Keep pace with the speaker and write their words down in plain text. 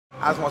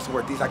I just want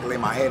somewhere decent I can lay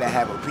my head and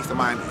have a peace of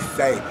mind and be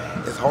safe.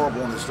 It's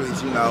horrible on the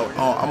streets, you know.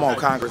 I'm on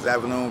Congress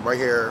Avenue right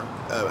here,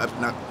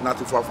 not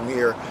too far from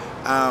here.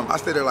 I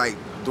stay there like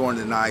during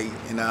the night,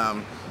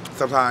 and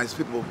sometimes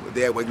people,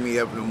 they'll wake me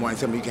up in the morning and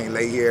tell me you can't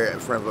lay here in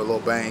front of a little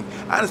bank.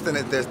 I understand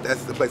that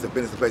that's the place of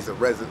business, the place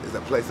of residence, it's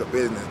a place of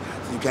business,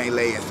 so you can't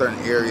lay in certain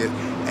areas.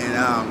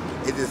 And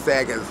it's just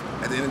sad because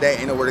at the end of the day,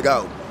 ain't nowhere to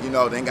go. You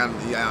know, they ain't got,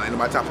 ain't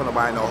nobody trying to put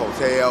nobody in no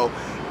hotel.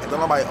 And don't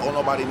nobody owe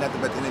nobody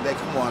nothing, but at the end of the day,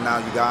 come on now,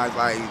 you guys,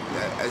 like,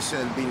 it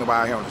shouldn't be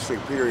nobody out here on the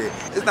street, period.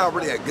 It's not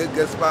really a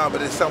good spot,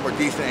 but it's somewhere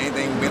decent,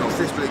 anything being on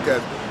 6th Street,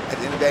 because at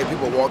the end of the day,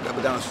 people walk up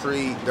and down the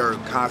street, they're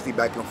constantly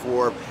back and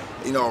forth,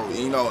 you know,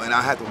 and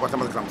I have to watch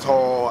them because I'm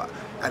tall,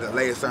 I had to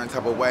lay a certain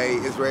type of way.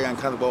 It's very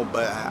uncomfortable,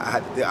 but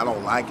I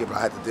don't like it, but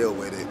I have to deal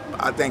with it.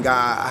 I think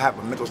I have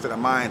a mental state of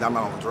mind, I'm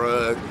not on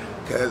drugs,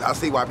 because I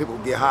see why people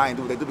get high and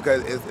do what they do,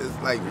 because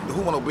it's like,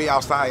 who want to be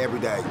outside every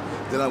day?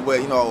 Dealing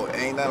with, you know,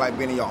 ain't nothing like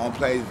being in your own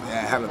place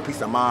and having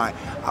peace of mind.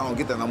 I don't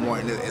get that no more,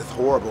 and it's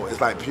horrible. It's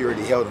like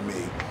purity hell to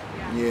me.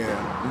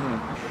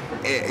 Yeah.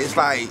 It's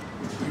like,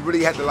 you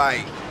really have to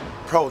like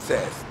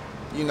protest.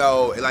 You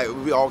know, like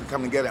we all can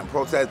come together and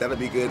protest, that'll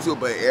be good too,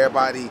 but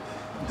everybody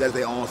does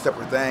their own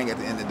separate thing at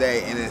the end of the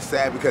day, and it's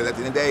sad because at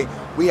the end of the day,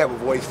 we have a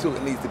voice too,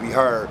 it needs to be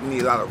heard. We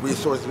need a lot of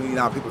resources, we need a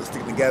lot of people to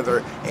stick together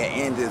and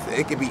end this.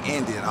 It could be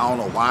ended. I don't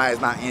know why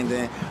it's not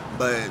ending,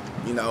 but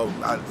you know,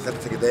 I just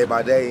have to take it day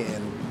by day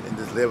and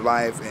just live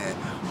life and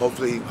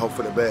hopefully hope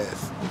for the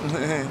best.